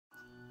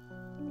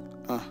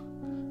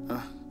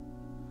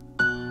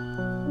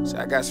So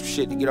I got some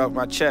shit to get off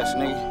my chest,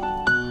 nigga.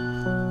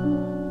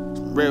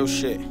 Some real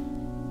shit.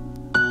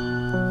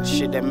 The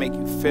shit that make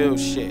you feel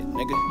shit,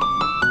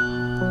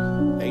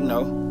 nigga. They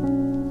know.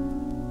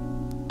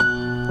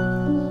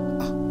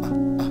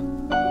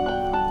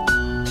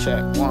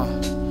 Check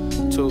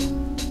 1, 2.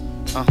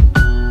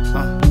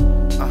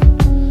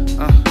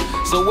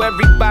 So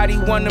everybody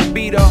wanna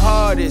be the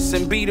hardest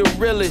and be the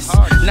realest.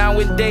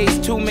 Nowadays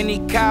too many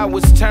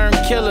cowards turn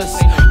killers.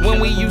 When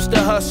we used to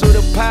hustle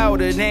the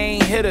powder, they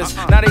ain't hit us.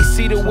 Now they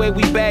see the way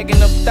we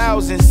bagging up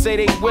thousands, say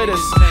they with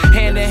us.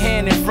 Hand in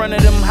hand in front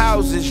of them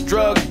houses,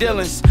 drug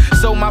dealers.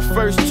 So my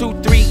first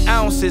 2-3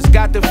 ounces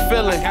got the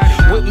feeling.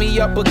 Whip me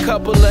up a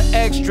couple of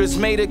extras,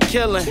 made a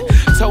killing.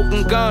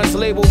 Toting guns,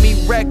 label me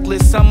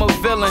reckless, I'm a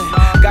villain.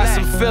 Got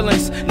some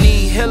feelings,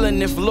 need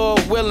healing if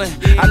Lord willing.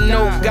 I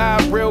know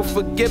God real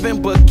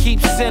forgiving, but keep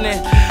sinning.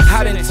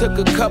 I done took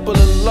a couple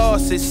of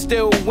losses,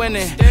 still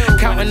winning.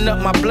 Counting up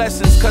my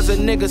blessings, cause a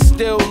nigga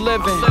still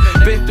living.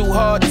 Been through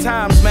hard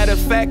times, matter of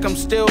fact, I'm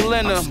still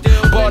in them.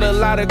 Bought a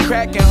lot of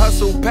crack and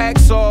hustle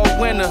packs all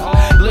winter.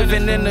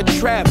 Living in a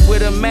trap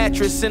with a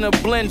mattress and a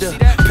blender.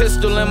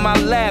 Pistol in my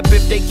lap,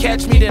 if they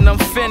catch me then I'm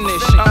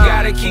finished.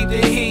 Gotta keep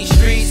the heat,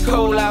 streets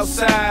cold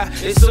outside.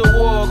 It's a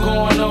war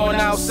going on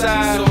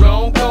outside, so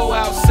don't go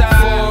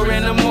outside. 4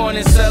 in the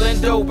morning selling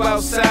dope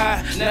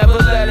outside. Never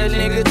let a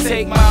nigga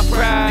take my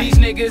pride. These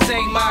niggas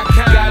ain't my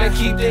kind. Gotta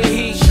keep the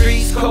heat,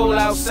 streets cold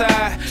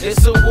outside.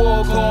 It's a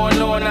war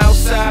going on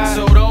outside,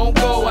 so don't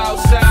go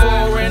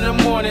outside. 4 in the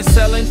morning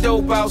selling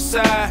dope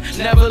outside.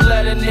 Never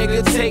let a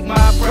nigga take my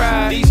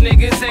pride. These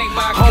niggas ain't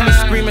my kind.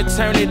 Homie screaming,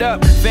 turn it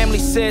up. Family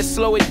said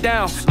slow it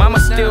down. Mama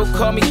still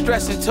called me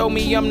stressed and told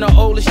me I'm the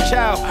oldest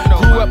child.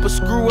 Grew up a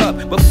screw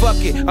up, but fuck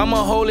it,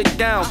 I'ma hold it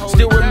down.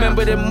 Still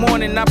remember the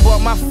morning I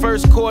bought my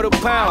first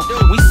 £1/4.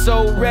 We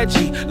sold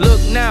Reggie,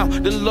 look now,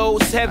 the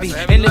load's heavy.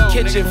 In the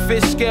kitchen,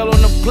 fish scale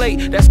on the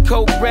plate, that's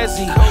coke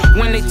resi.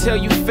 When they tell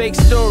you fake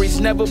stories,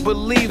 never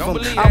believe them.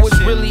 I was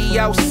really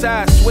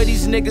outside, swear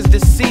these niggas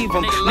deceive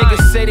them.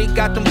 Niggas say they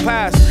got them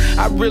pies,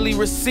 I really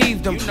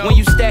received them. When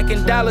you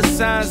stacking dollar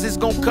signs, it's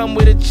gon' come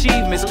with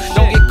achievements.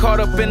 Don't get caught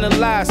up in the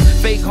lies,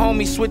 fake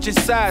homies switching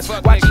sides.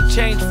 Watch he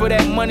change for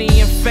that money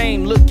and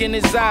fame, look in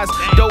his eyes.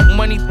 Dope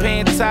money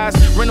paying ties,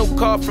 rental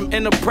car from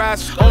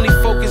Enterprise. Only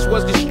focus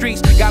was the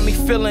streets, got me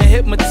feeling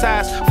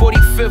hypnotized.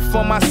 45th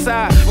on my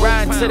side,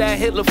 riding to that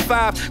Hitler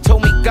 5.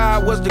 Told me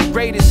God was the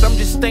greatest, I'm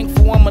just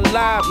thankful I'm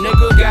alive.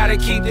 Nigga, gotta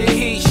keep the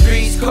heat,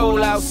 streets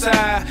cold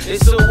outside.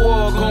 It's a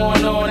war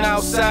going on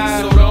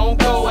outside, so don't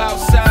go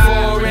outside.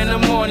 4 in the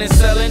morning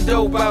selling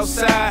dope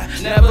outside.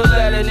 Never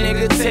let a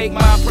nigga take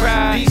my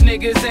pride. These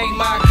niggas ain't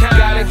my kind.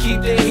 Gotta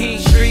keep the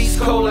heat, streets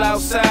cold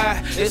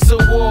outside. It's a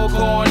war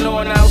going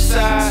on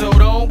outside, so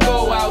don't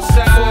go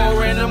outside.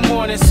 4 in the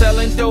morning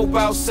selling dope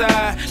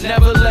outside.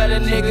 Never let a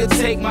nigga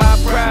take my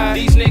pride.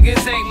 These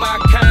niggas ain't my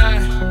kind.